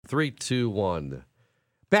3, 2, 1.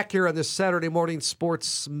 Back here on this Saturday morning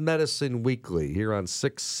Sports Medicine Weekly here on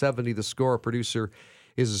 670 The Score. Our producer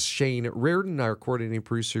is Shane Reardon. Our coordinating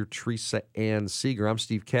producer, Teresa Ann Seeger. I'm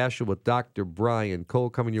Steve Cashel with Dr. Brian Cole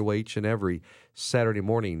coming your way each and every Saturday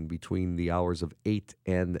morning between the hours of 8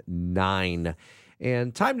 and 9.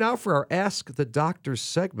 And time now for our Ask the Doctor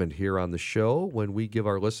segment here on the show when we give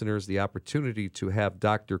our listeners the opportunity to have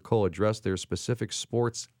Dr. Cole address their specific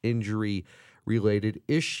sports injury-related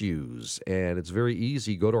issues. And it's very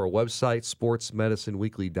easy. Go to our website,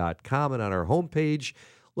 sportsmedicineweekly.com, and on our homepage,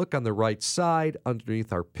 look on the right side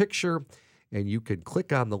underneath our picture, and you can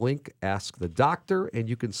click on the link, Ask the Doctor, and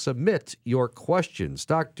you can submit your questions.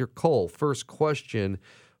 Dr. Cole, first question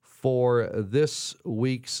for this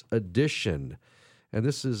week's edition. And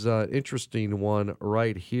this is an interesting one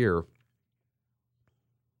right here.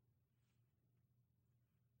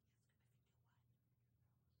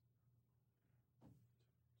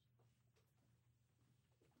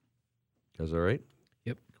 Guys, all right?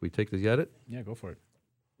 Yep. Can we take this edit? Yeah, go for it.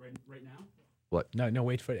 Right now? What? No,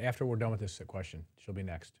 wait for it. After we're done with this question. She'll be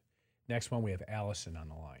next. Next one, we have Allison on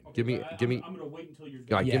the line. Okay, I'm going to wait until you're All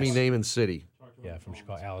done. right, give me Yes. name and city. Yeah, from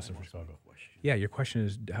Chicago. Allison from Chicago. Yeah, your question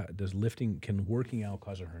is, can working out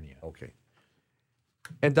cause a hernia? Okay.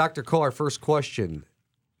 And Dr. Cole, our first question.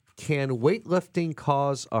 Can weightlifting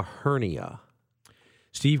cause a hernia?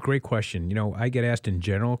 Steve, great question. You know, I get asked in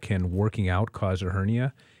general, can working out cause a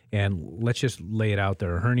hernia? And let's just lay it out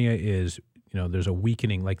there. A hernia is, there's a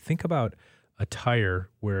weakening. Like, think about a tire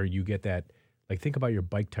where you get that. Like, think about your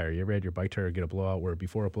bike tire. You ever had your bike tire get a blowout where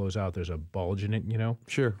before it blows out, there's a bulge in it,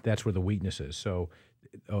 Sure. That's where the weakness is. So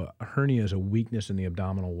a hernia is a weakness in the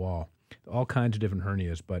abdominal wall. All kinds of different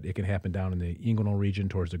hernias, but it can happen down in the inguinal region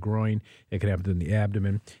towards the groin. It can happen in the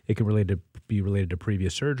abdomen. It can be related to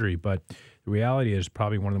previous surgery, but the reality is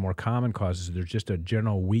probably one of the more common causes. There's just a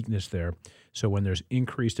general weakness there. So when there's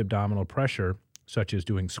increased abdominal pressure, such as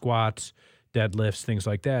doing squats, deadlifts, things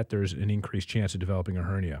like that, there's an increased chance of developing a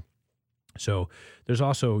hernia. So there's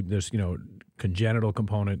also this, congenital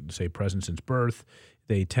component, say present since birth.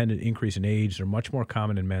 They tend to increase in age. They're much more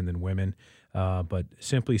common in men than women. But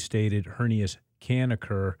simply stated, hernias can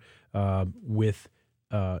occur with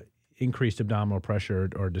increased abdominal pressure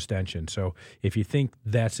or distension. So if you think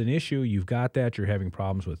that's an issue, you've got that. You're having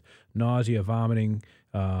problems with nausea, vomiting,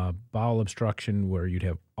 bowel obstruction, where you'd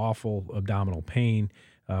have awful abdominal pain,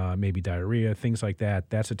 maybe diarrhea, things like that.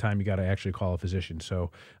 That's the time you got to actually call a physician.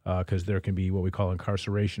 So, because there can be what we call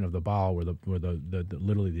incarceration of the bowel, where the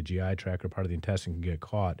literally the GI tract or part of the intestine can get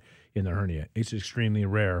caught in the hernia. It's extremely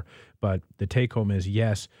rare, but the take home is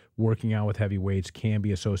yes, working out with heavy weights can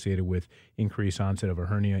be associated with increased onset of a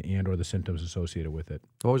hernia and/or the symptoms associated with it.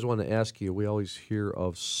 I always want to ask you. We always hear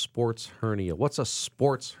of sports hernia. What's a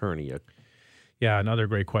sports hernia? Yeah, another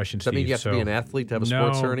great question, Does that Steve. mean you have to be an athlete to have a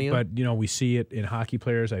sports hernia? But we see it in hockey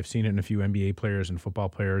players. I've seen it in a few NBA players and football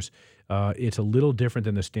players. It's a little different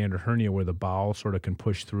than the standard hernia, where the bowel sort of can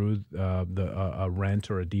push through a rent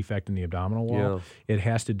or a defect in the abdominal wall. Yeah. It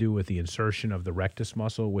has to do with the insertion of the rectus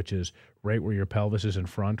muscle, which is right where your pelvis is in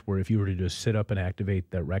front, where if you were to just sit up and activate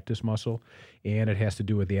that rectus muscle, and it has to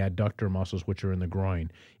do with the adductor muscles, which are in the groin.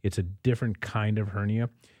 It's a different kind of hernia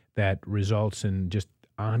that results in just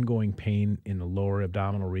ongoing pain in the lower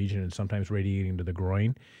abdominal region and sometimes radiating to the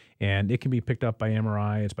groin. And it can be picked up by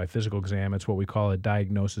MRI. It's by physical exam. It's what we call a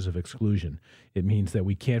diagnosis of exclusion. It means that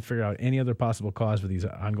we can't figure out any other possible cause for these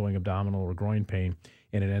ongoing abdominal or groin pain,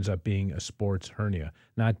 and it ends up being a sports hernia.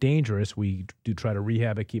 Not dangerous. We do try to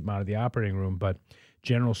rehab it, keep them out of the operating room, but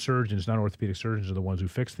general surgeons, not orthopedic surgeons, are the ones who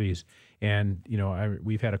fix these. And,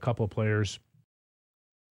 we've had a couple of players.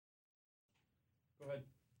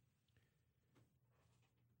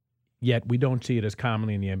 Yet we don't see it as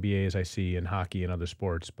commonly in the NBA as I see in hockey and other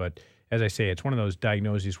sports. But as I say, it's one of those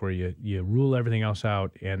diagnoses where you rule everything else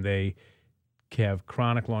out, and they have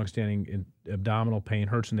chronic, longstanding abdominal pain,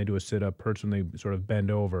 hurts when they do a sit-up, hurts when they sort of bend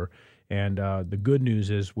over. And the good news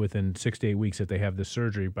is within 6 to 8 weeks, if they have this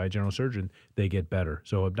surgery by a general surgeon, they get better.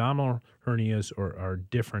 So abdominal hernias are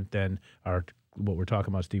different than what we're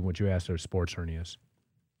talking about, Steve, what you asked, are sports hernias.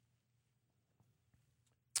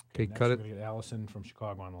 Okay, next cut we're it. going to get Allison from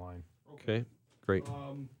Chicago on the line. Okay, great.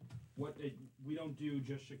 We don't do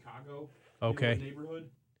just Chicago. Okay. Neighborhood.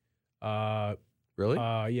 Really?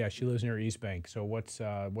 Yeah, she lives near East Bank. So what's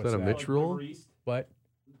that that? a Mitch rule? River East. What?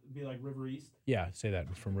 Be like River East. Yeah, say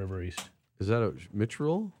that from River East. Is that a Mitch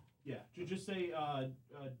rule? Yeah, just say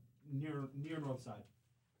near North Side.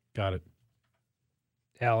 Got it.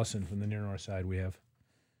 Allison from the near north side we have.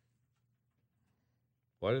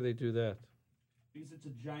 Why do they do that? Because it's a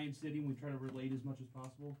giant city and we try to relate as much as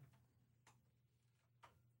possible.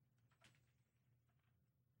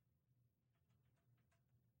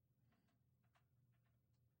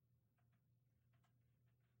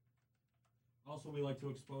 Also, we like to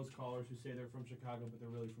expose callers who say they're from Chicago, but they're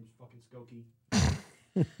really from fucking Skokie.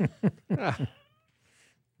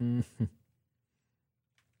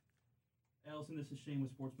 Allison, this is Shane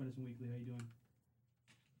with Sports Medicine Weekly. How you doing?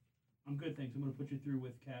 I'm good, thanks. I'm going to put you through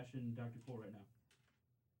with Cash and Dr. Cole right now.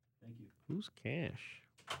 Thank you. Who's Cash?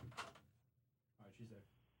 All right, she's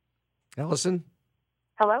there. Allison?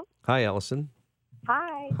 Hello? Hi, Allison.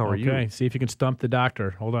 Hi. How are Okay, you? see if you can stump the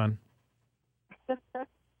doctor. Hold on.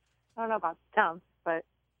 I don't know about stumps, but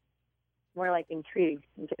more like intrigued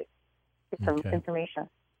and get some Okay. information.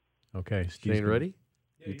 Okay, Shane, ready?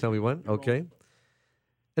 Yeah, You tell me when? you're Okay. rolling.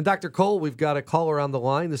 And Dr. Cole, we've got a caller on the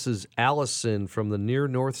line. This is Allison from the near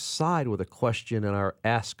north side with a question in our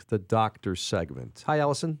Ask the Doctor segment. Hi,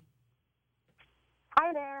 Allison.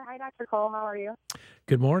 Hi there. Hi, Dr. Cole. How are you?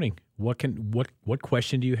 Good morning. What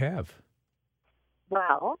question do you have?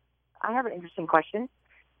 Well, I have an interesting question.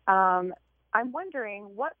 I'm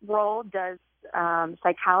wondering, what role does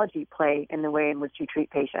psychology play in the way in which you treat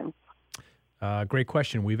patients? Great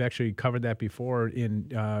question. We've actually covered that before in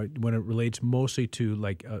when it relates mostly to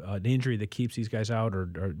like an injury that keeps these guys out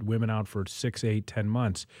or women out for 6, 8, 10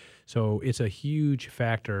 months. So it's a huge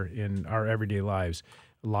factor in our everyday lives.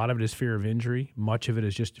 A lot of it is fear of injury. Much of it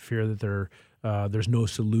is just fear that there's no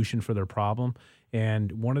solution for their problem.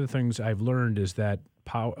 And one of the things I've learned is that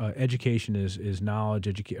education is knowledge.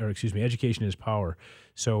 Education is power.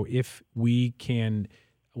 So if we can.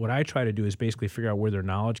 What I try to do is basically figure out where their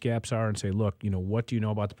knowledge gaps are and say, look, what do you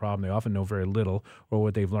know about the problem? They often know very little, or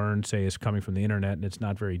what they've learned, say, is coming from the internet, and it's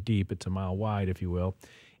not very deep. It's a mile wide, if you will.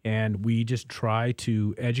 And we just try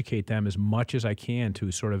to educate them as much as I can to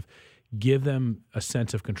sort of give them a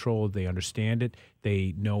sense of control. They understand it.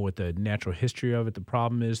 They know what the natural history of it, the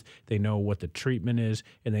problem is. They know what the treatment is,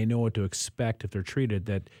 and they know what to expect if they're treated,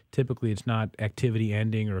 that typically it's not activity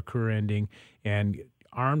ending or career ending. And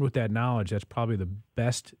armed with that knowledge, that's probably the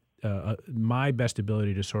best, my best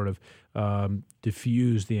ability to sort of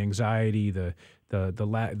diffuse the anxiety, the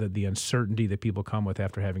uncertainty that people come with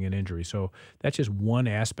after having an injury. So that's just one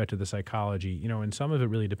aspect of the psychology, and some of it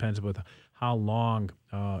really depends with how long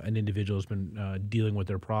an individual has been dealing with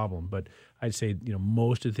their problem. But I'd say,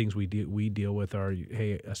 most of the things we deal with are,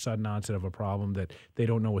 hey, a sudden onset of a problem that they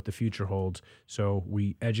don't know what the future holds. So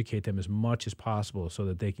we educate them as much as possible so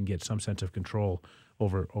that they can get some sense of control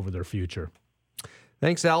over their future.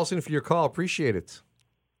 Thanks, Allison, for your call. Appreciate it.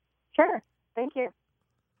 Sure. Thank you.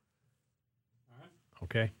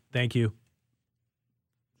 Okay. Thank you.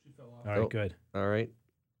 She fell off. All right, Oh. good. All right.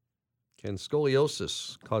 Can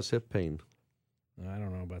scoliosis cause hip pain? I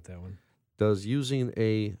don't know about that one. Does using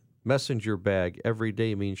a messenger bag every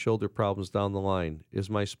day mean shoulder problems down the line? Is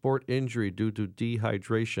my sport injury due to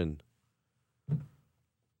dehydration?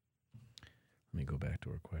 Let me go back to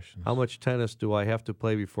our questions. How much tennis do I have to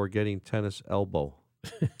play before getting tennis elbow?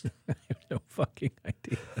 I have no fucking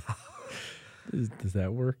idea. Does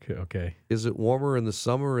that work? Okay. Is it warmer in the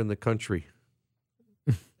summer or in the country?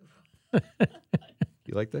 You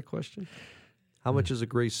like that question? How much is a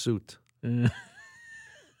gray suit?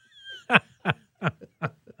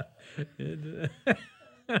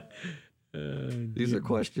 These are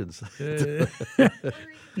questions.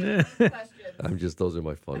 Those are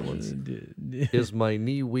my fun ones. Is my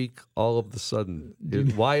knee weak all of a sudden?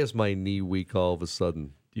 Why is my knee weak all of a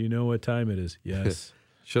sudden? Do you know what time it is? Yes.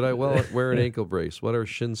 Should I wear an ankle brace? What are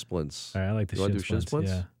shin splints? All right, I like the You wanna shin do shin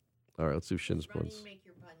splints. splints? All right, let's do shin splints. Running make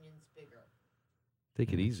your bunions bigger.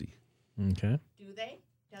 Take it easy. Yeah. Okay. Do they?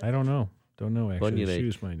 Does I don't it? know. Don't know actually. Bunion The ache.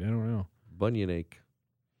 shoes might. I don't know. Bunion ache.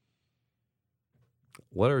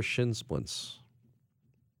 What are shin splints?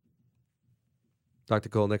 Dr.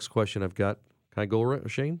 Cole, next question I've got. Can I go,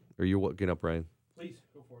 Shane? Or are you looking up, Ryan? Please,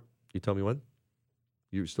 go for it. You tell me when?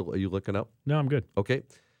 Are you looking up? No, I'm good. Okay.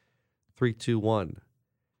 3, 2, 1.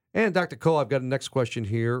 And Dr. Cole, I've got a next question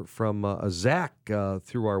here from Zach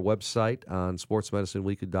through our website on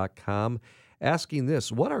sportsmedicineweekly.com asking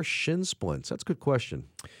this. What are shin splints? That's a good question.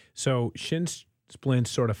 So shin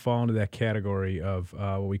splints sort of fall into that category of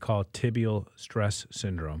what we call tibial stress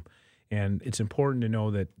syndrome. And it's important to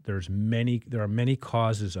know that there are many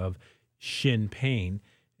causes of shin pain,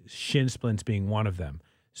 shin splints being one of them.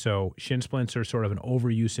 So shin splints are sort of an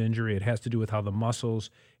overuse injury. It has to do with how the muscles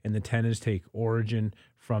and the tendons take origin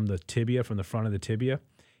from the tibia, from the front of the tibia.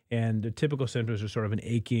 And the typical symptoms are sort of an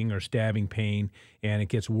aching or stabbing pain, and it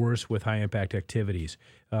gets worse with high-impact activities.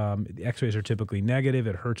 The x-rays are typically negative.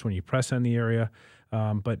 It hurts when you press on the area,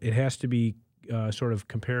 but it has to be sort of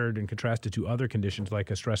compared and contrasted to other conditions like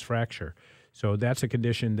a stress fracture. So that's a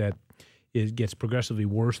condition that it gets progressively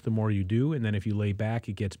worse the more you do, and then if you lay back,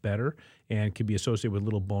 it gets better, and can be associated with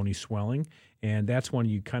little bony swelling. And that's one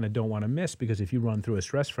you kind of don't want to miss, because if you run through a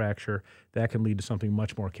stress fracture, that can lead to something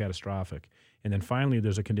much more catastrophic. And then finally,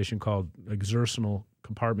 there's a condition called exertional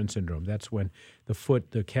compartment syndrome. That's when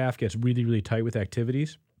the calf gets really, really tight with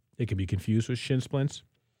activities. It can be confused with shin splints.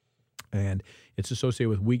 And it's associated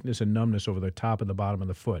with weakness and numbness over the top and the bottom of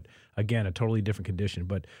the foot. Again, a totally different condition,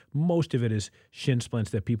 but most of it is shin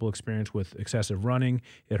splints that people experience with excessive running.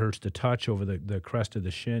 It hurts to touch over the crest of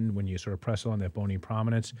the shin when you sort of press on that bony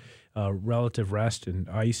prominence. Relative rest and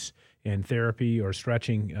ice and therapy or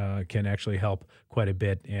stretching can actually help quite a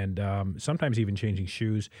bit, and sometimes even changing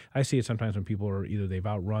shoes. I see it sometimes when people are either they've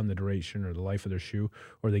outrun the duration or the life of their shoe,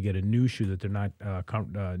 or they get a new shoe that they're not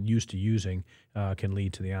used to using, can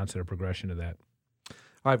lead to the onset or progression of that.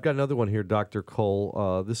 All right, I've got another one here, Dr.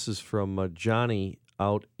 Cole. This is from Johnny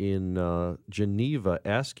out in Geneva,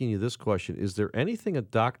 asking you this question: is there anything a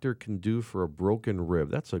doctor can do for a broken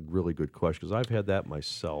rib? That's a really good question, because I've had that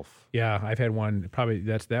myself. Yeah, I've had one. Probably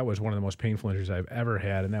that was one of the most painful injuries I've ever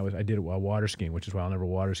had, and I did it while water skiing, which is why I'll never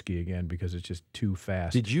water ski again, because it's just too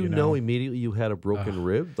fast. Did you know immediately you had a broken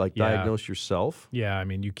rib? Like, yeah. diagnose yourself? Yeah, I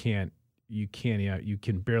mean you can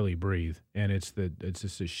barely breathe, and it's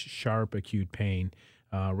just a sharp, acute pain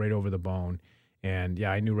right over the bone. And yeah,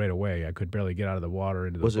 I knew right away. I could barely get out of the water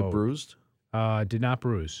into the boat. Was it bruised? Did not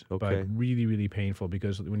bruise, Okay. but really, really painful,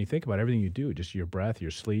 because when you think about everything you do, just your breath, your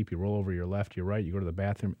sleep, you roll over your left, your right, you go to the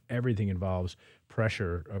bathroom, everything involves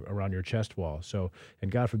pressure around your chest wall. So, and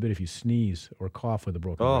God forbid if you sneeze or cough with a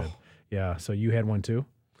broken rib. Yeah, so you had one too?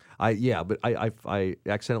 But I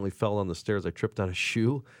accidentally fell on the stairs. I tripped on a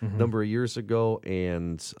shoe a number of years ago,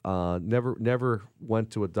 and never went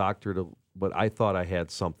to a doctor but I thought I had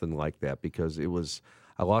something like that, because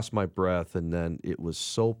I lost my breath, and then it was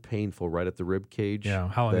so painful right at the rib cage. Yeah,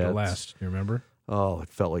 how long did it last? You remember? Oh, it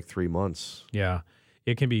felt like 3 months. Yeah,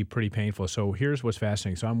 it can be pretty painful. So here's what's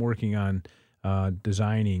fascinating. So I'm working on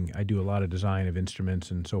designing. I do a lot of design of instruments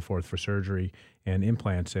and so forth for surgery and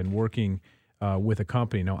implants, and working with a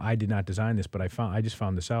company. Now, I did not design this, but I just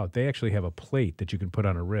found this out. They actually have a plate that you can put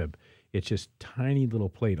on a rib. It's just tiny little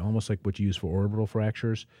plate, almost like what you use for orbital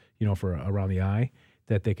fractures, for around the eye,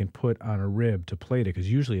 that they can put on a rib to plate it,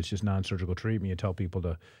 because usually it's just non-surgical treatment. You tell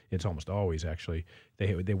people it's almost always actually,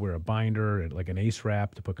 they wear a binder, like an ACE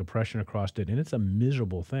wrap, to put compression across it, and it's a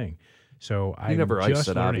miserable thing. So you never ice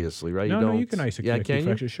it, obviously, right? No, you can ice a can you?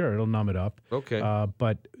 fracture. Sure, it'll numb it up. Okay.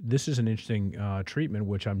 But this is an interesting treatment,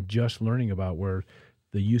 which I'm just learning about, where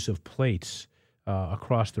the use of plates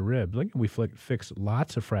across the rib. Like, we fix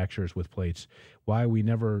lots of fractures with plates. Why we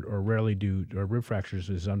never or rarely do rib fractures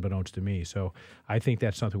is unbeknownst to me. So I think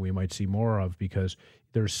that's something we might see more of, because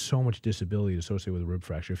there's so much disability associated with a rib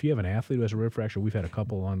fracture. If you have an athlete who has a rib fracture, we've had a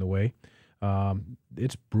couple along the way.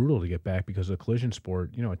 It's brutal to get back, because of the collision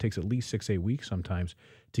sport, it takes at least 6-8 weeks sometimes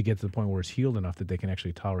to get to the point where it's healed enough that they can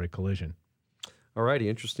actually tolerate collision. All righty,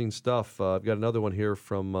 interesting stuff. I've got another one here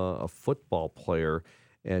from a football player,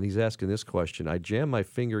 and he's asking this question: I jammed my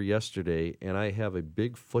finger yesterday, and I have a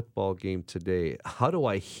big football game today. How do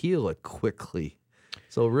I heal it quickly?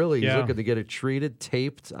 So really, he's looking to get it treated,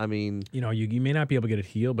 taped. I mean, you may not be able to get it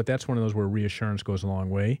healed, but that's one of those where reassurance goes a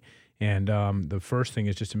long way. And the first thing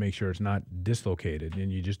is just to make sure it's not dislocated,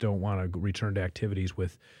 and you just don't want to return to activities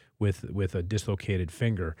with a dislocated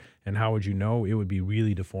finger. And how would you know? It would be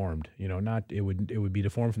really deformed. It would be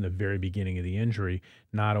deformed from the very beginning of the injury,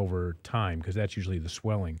 not over time, because that's usually the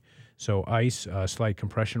swelling. So ice, slight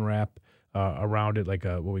compression wrap around it, like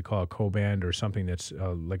what we call a Coband, or something that's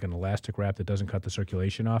like an elastic wrap that doesn't cut the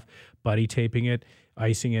circulation off. Buddy taping it,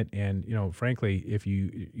 icing it, and frankly, if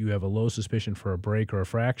you have a low suspicion for a break or a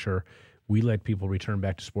fracture, we let people return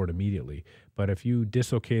back to sport immediately. But if you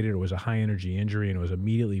dislocated, or was a high energy injury, and it was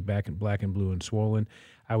immediately back in black and blue and swollen,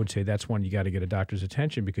 I would say that's when you got to get a doctor's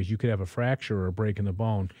attention, because you could have a fracture or a break in the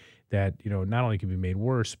bone that not only can be made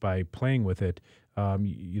worse by playing with it,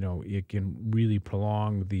 it can really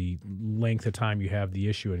prolong the length of time you have the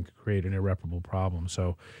issue and create an irreparable problem.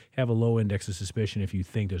 So have a low index of suspicion. If you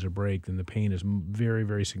think there's a break, then the pain is very,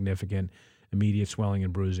 very significant. Immediate swelling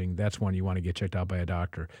and bruising, that's when you want to get checked out by a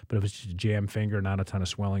doctor. But if it's just a jammed finger, not a ton of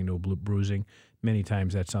swelling, no bruising, many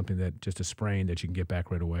times that's something that just a sprain that you can get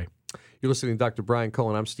back right away. You're listening to Dr. Brian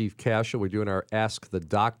Cullen. I'm Steve Cashel. We're doing our Ask the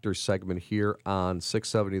Doctor segment here on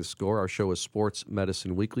 670 The Score. Our show is Sports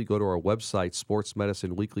Medicine Weekly. Go to our website,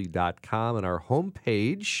 sportsmedicineweekly.com, and our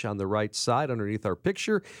homepage on the right side, underneath our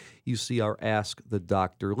picture, you see our Ask the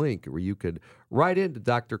Doctor link, where you could write in to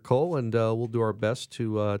Dr. Cole, and we'll do our best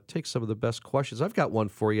to take some of the best questions. I've got one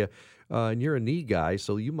for you. And you're a knee guy,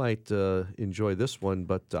 so you might enjoy this one,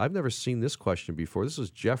 but I've never seen this question before. This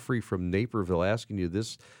is Jeffrey from Naperville asking you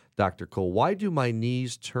this, Dr. Cole. Why do my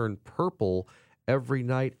knees turn purple every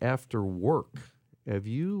night after work? Have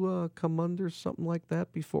you come under something like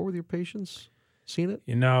that before with your patients? Seen it?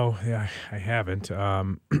 Yeah, I haven't.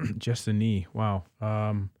 Just the knee. Wow.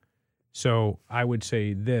 So I would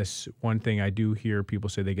say this. One thing I do hear people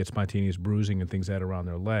say they get spontaneous bruising and things that around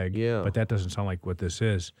their leg. Yeah. But that doesn't sound like what this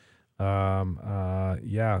is.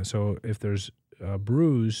 Yeah. So if there's a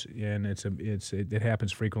bruise and it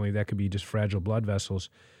happens frequently, that could be just fragile blood vessels.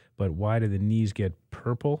 But why do the knees get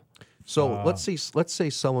purple? So let's say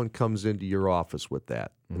someone comes into your office with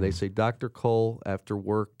that, and they say, Dr. Cole, after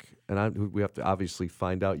work, and we have to obviously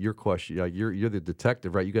find out your question. You're the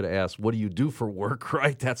detective, right? You got to ask, what do you do for work,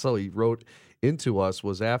 right? That's how he wrote into us,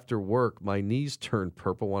 was after work, my knees turn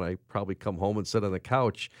purple when I probably come home and sit on the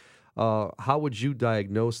couch. How would you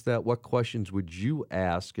diagnose that? What questions would you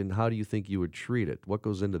ask, and how do you think you would treat it? What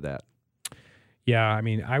goes into that? Yeah, I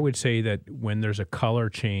mean, I would say that when there's a color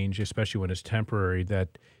change, especially when it's temporary,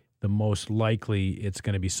 that the most likely it's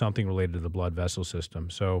going to be something related to the blood vessel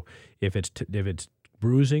system. So if it's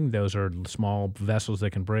bruising, those are small vessels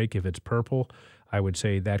that can break. If it's purple, I would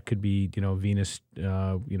say that could be, venous,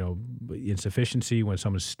 insufficiency. When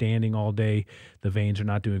someone's standing all day, the veins are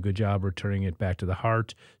not doing a good job returning it back to the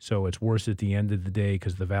heart. So it's worse at the end of the day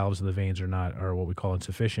because the valves of the veins are what we call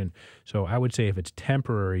insufficient. So I would say if it's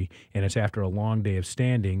temporary and it's after a long day of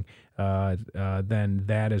standing, then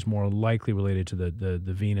that is more likely related to the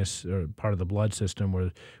venous or part of the blood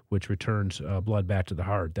system which returns blood back to the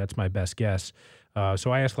heart. That's my best guess.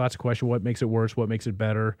 So I ask lots of questions. What makes it worse? What makes it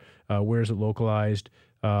better? Where is it localized?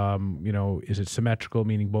 Is it symmetrical,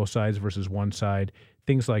 meaning both sides versus one side?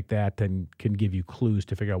 Things like that then can give you clues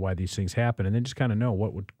to figure out why these things happen, and then just kind of know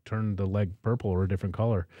what would turn the leg purple or a different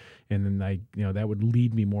color, and then that would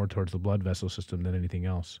lead me more towards the blood vessel system than anything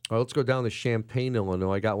else. All right, let's go down to Champaign,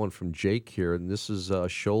 Illinois. I got one from Jake here, and this is a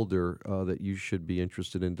shoulder that you should be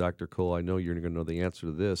interested in, Dr. Cole. I know you're going to know the answer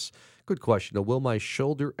to this. Good question. Now, will my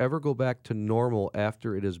shoulder ever go back to normal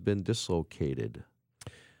after it has been dislocated?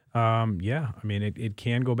 Yeah, I mean, it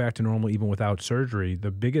can go back to normal even without surgery.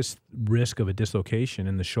 The biggest risk of a dislocation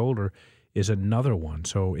in the shoulder is another one.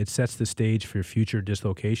 So it sets the stage for future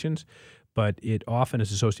dislocations, but it often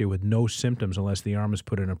is associated with no symptoms unless the arm is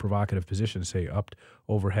put in a provocative position, say up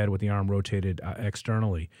overhead with the arm rotated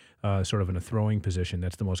externally, sort of in a throwing position.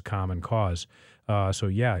 That's the most common cause. So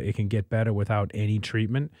yeah, it can get better without any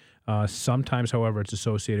treatment. Sometimes, however, it's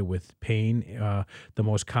associated with pain. The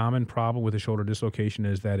most common problem with a shoulder dislocation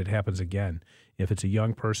is that it happens again. If it's a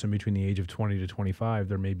young person between the age of 20 to 25,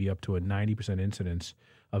 there may be up to a 90% incidence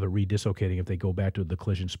of it redislocating if they go back to the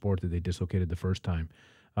collision sport that they dislocated the first time.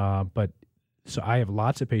 So I have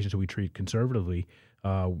lots of patients who we treat conservatively,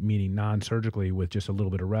 meaning non-surgically with just a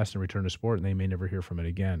little bit of rest and return to sport, and they may never hear from it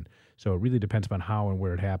again. So it really depends upon how and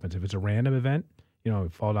where it happens. If it's a random event,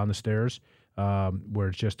 fall down the stairs, where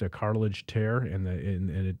it's just a cartilage tear and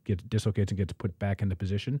it dislocates and gets put back into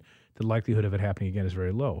position, the likelihood of it happening again is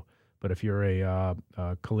very low. But if you're a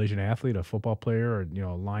collision athlete, a football player, or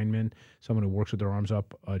a lineman, someone who works with their arms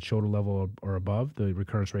up at shoulder level or above, the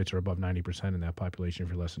recurrence rates are above 90% in that population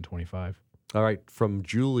if you're less than 25. All right, from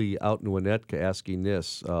Julie out in Winnetka asking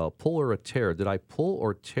this, pull or a tear. Did I pull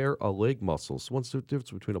or tear a leg muscle? So what's the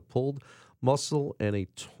difference between a pulled muscle and a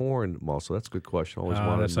torn muscle? That's a good question. Always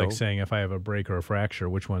wanted that's to know. like saying if I have a break or a fracture,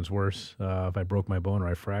 which one's worse? If I broke my bone or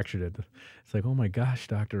I fractured it. It's like, oh my gosh,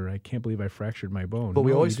 doctor, I can't believe I fractured my bone. But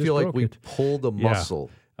we No, always you just feel like broke we it. pulled a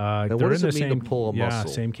muscle. And what They're does in it the mean to same, pull a muscle?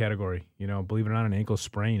 Yeah, same category. Believe it or not, an ankle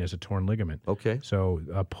sprain is a torn ligament. Okay. So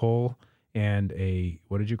a pull and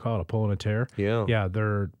what did you call it? A pull and a tear? Yeah. Yeah,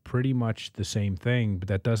 they're pretty much the same thing, but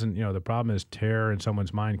that doesn't, the problem is tear in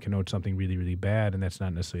someone's mind connotes something really, really bad, and that's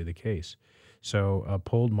not necessarily the case. So a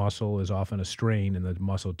pulled muscle is often a strain in the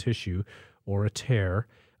muscle tissue or a tear.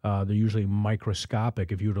 They're usually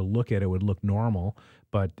microscopic. If you were to look at it, it would look normal.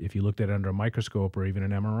 But if you looked at it under a microscope or even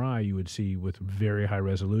an MRI, you would see with very high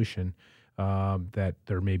resolution that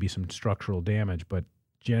there may be some structural damage. But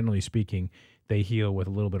generally speaking, they heal with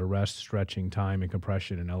a little bit of rest, stretching, time, and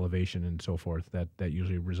compression and elevation and so forth. That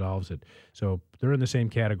usually resolves it. So they're in the same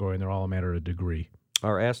category, and they're all a matter of degree.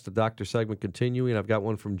 Our Ask the Doctor segment continuing. I've got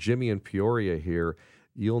one from Jimmy in Peoria here.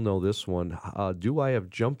 You'll know this one. Do I have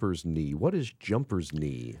jumper's knee? What is jumper's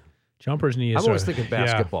knee? Jumper's knee is... I'm always thinking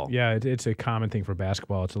basketball. Yeah, it's a common thing for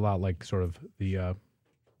basketball. It's a lot like sort of the...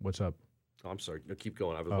 what's up? Oh, I'm sorry. No, keep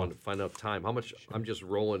going. I wanted to find out time. How much... I'm just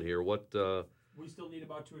rolling here. What... We're We still need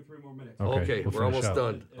about 2 or 3 more minutes. Okay, we'll we're almost finish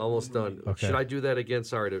up. done. Almost done. Okay. Should I do that again?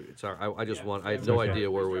 Sorry, I just want. I had no okay. idea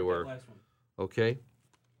where we Restart were. that last one. Okay,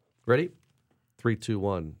 ready? 3, 2,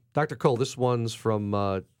 1. Dr. Cole, this one's from.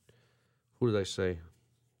 Who did I say?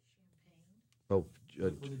 Oh,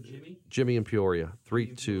 Was it Jimmy? Jimmy in Peoria. 3,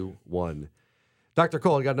 2, 1. Dr.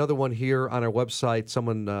 Cole, I got another one here on our website.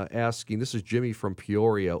 Someone asking, this is Jimmy from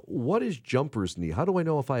Peoria. What is jumper's knee? How do I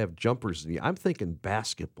know if I have jumper's knee? I'm thinking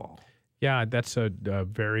basketball. Yeah, that's a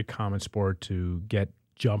very common sport to get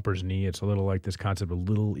jumper's knee. It's a little like this concept of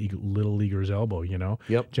little leaguer's elbow, you know?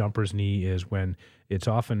 Yep. Jumper's knee is when it's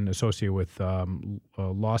often associated with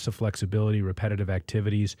loss of flexibility, repetitive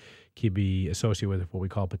activities. Can be associated with what we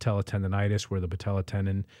call patella tendonitis, where the patella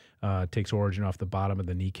tendon takes origin off the bottom of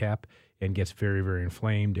the kneecap and gets very, very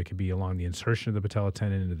inflamed. It could be along the insertion of the patella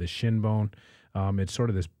tendon into the shin bone. It's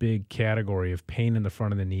sort of this big category of pain in the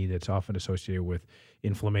front of the knee that's often associated with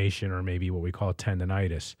inflammation or maybe what we call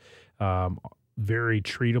tendonitis. Very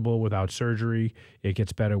treatable without surgery. It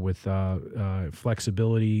gets better with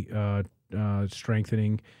flexibility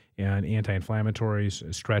strengthening and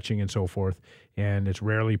anti-inflammatories, stretching, and so forth. And it's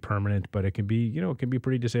rarely permanent, but it can be, it can be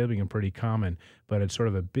pretty disabling and pretty common. But it's sort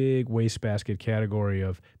of a big wastebasket category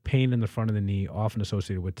of pain in the front of the knee, often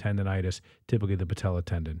associated with tendonitis, typically the patella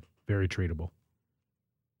tendon. Very treatable.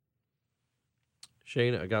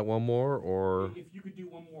 Shane, I got one more, or If you could do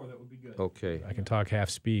one more, that would be good. okay. I can talk half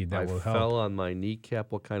speed. That I will fell help. on my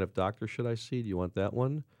kneecap. What kind of doctor should I see? Do you want that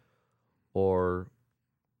one? Or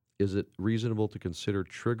is it reasonable to consider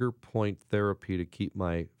trigger point therapy to keep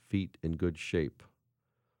my feet in good shape?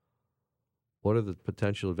 What are the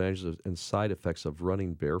potential advantages and side effects of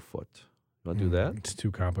running barefoot? You want to do that? It's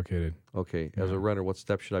too complicated. Okay. As a runner, what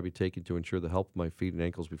steps should I be taking to ensure the health of my feet and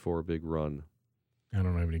ankles before a big run? I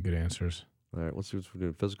don't have any good answers. All right. What's the difference between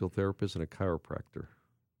a physical therapist and a chiropractor?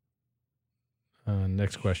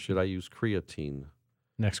 Next question. Should I use creatine?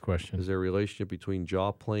 Next question. Is there a relationship between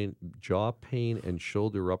jaw pain and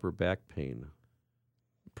shoulder upper back pain?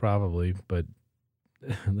 Probably, but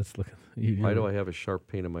let's look. Why do I have a sharp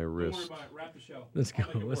pain in my Don't worry wrist? about it. Wrap the show. Let's go.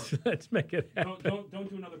 I'll make it Let's, work. let's make it happen. Don't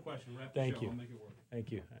do another question. Wrap the Thank show. you. I'll make it work.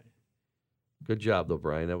 Thank you. Good job, though,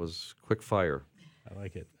 Brian. That was quick fire. I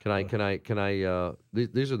like it. Can I?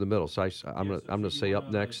 These are the middle. So I'm Yeah, so gonna you say up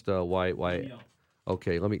wanna, next. Why? Yell.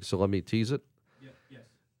 Okay. Let me tease it. Yes.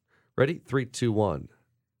 Ready? 3, 2, 1.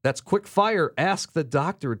 That's quick fire. Ask the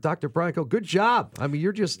doctor, Dr. Brian Cole. Good job. I mean,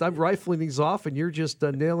 I'm rifling these off, and you're just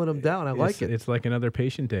nailing them down. I like it. It's like another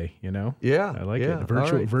patient day, Yeah, I like yeah. it. All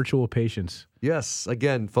right. Virtual patients. Yes.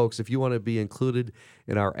 Again, folks, if you want to be included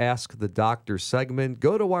in our Ask the Doctor segment,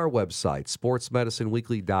 go to our website,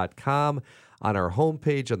 sportsmedicineweekly.com. On our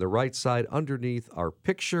homepage on the right side, underneath our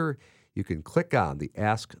picture, you can click on the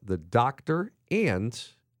Ask the Doctor and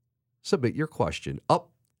submit your question.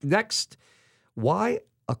 Up next, why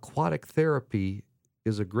aquatic therapy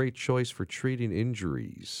is a great choice for treating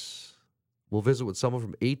injuries. We'll visit with someone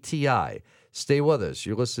from ATI. Stay with us.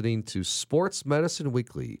 You're listening to Sports Medicine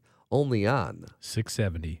Weekly, only on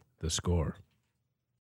 670, The Score.